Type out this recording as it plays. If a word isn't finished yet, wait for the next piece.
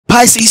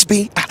Pisces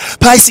be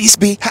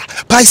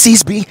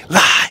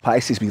like.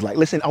 Pisces be like,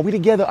 listen, are we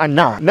together or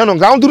not? No, I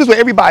don't do this with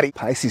everybody.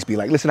 Pisces be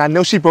like, listen, I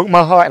know she broke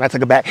my heart and I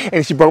took it back,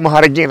 and she broke my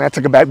heart again and I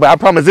took it back, but I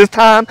promise this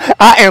time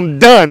I am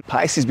done.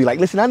 Pisces be like,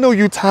 listen, I know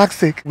you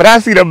toxic, but I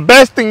see the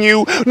best in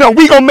you. No,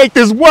 we gonna make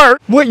this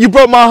work. What, you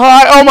broke my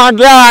heart? Oh my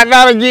God,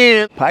 not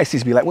again.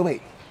 Pisces be like,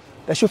 wait,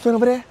 that's your friend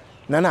over there?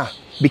 Nah.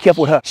 Be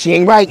careful with her. She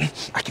ain't right.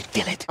 I can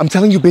feel it. I'm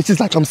telling you bitches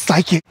like I'm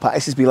psychic.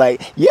 Pisces be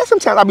like, yeah,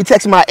 sometimes I'll be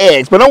texting my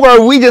ex, but don't worry,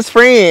 we just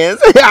friends.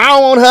 I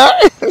don't want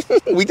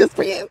her. We just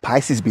friends.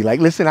 Pisces be like,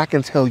 listen, I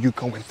can tell you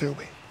going through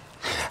it.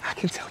 I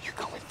can tell you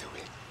going through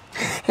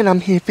it. And I'm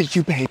here for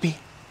you, baby.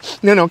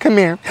 No, come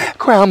here.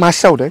 Cry on my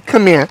shoulder.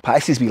 Come here.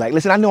 Pisces be like,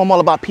 listen, I know I'm all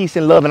about peace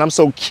and love and I'm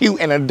so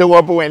cute and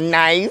adorable and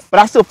nice,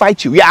 but I still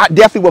fight you. Yeah, I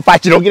definitely will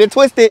fight you. Don't get it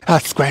twisted. I'll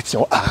scratch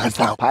your eyes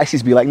out.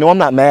 Pisces be like, no, I'm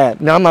not mad.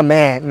 No, I'm not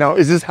mad. No,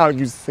 it's just how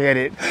you said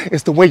it.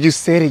 It's the way you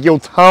said it, your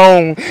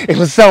tone. It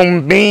was so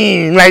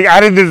mean. Like, I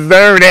didn't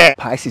deserve that.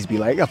 Pisces be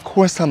like, of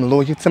course I'm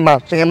loyal to my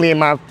family and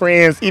my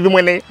friends, even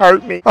when they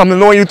hurt me. I'm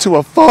loyal to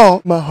a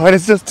fault. My heart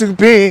is just too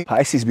big.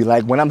 Pisces be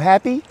like, when I'm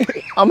happy,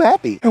 I'm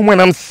happy. And when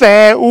I'm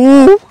sad,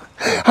 ooh,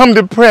 I'm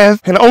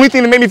depressed, and the only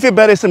thing that made me feel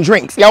better is some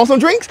drinks. Y'all want some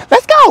drinks?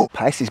 Let's go.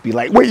 Pisces be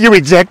like, wait, you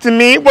rejecting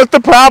me? What's the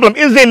problem?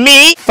 Is it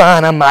me?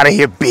 Fine, I'm out of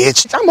here,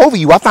 bitch. I'm over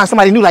you. I'll find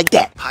somebody new like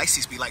that.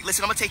 Pisces be like,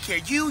 listen, I'm gonna take care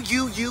of you,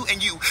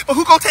 and you. But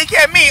who gonna take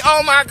care of me?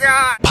 Oh my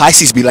God.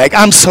 Pisces be like,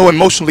 I'm so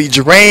emotionally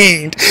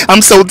drained.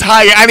 I'm so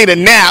tired. I need a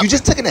nap. You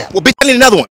just took a nap. Well, bitch, I need another one.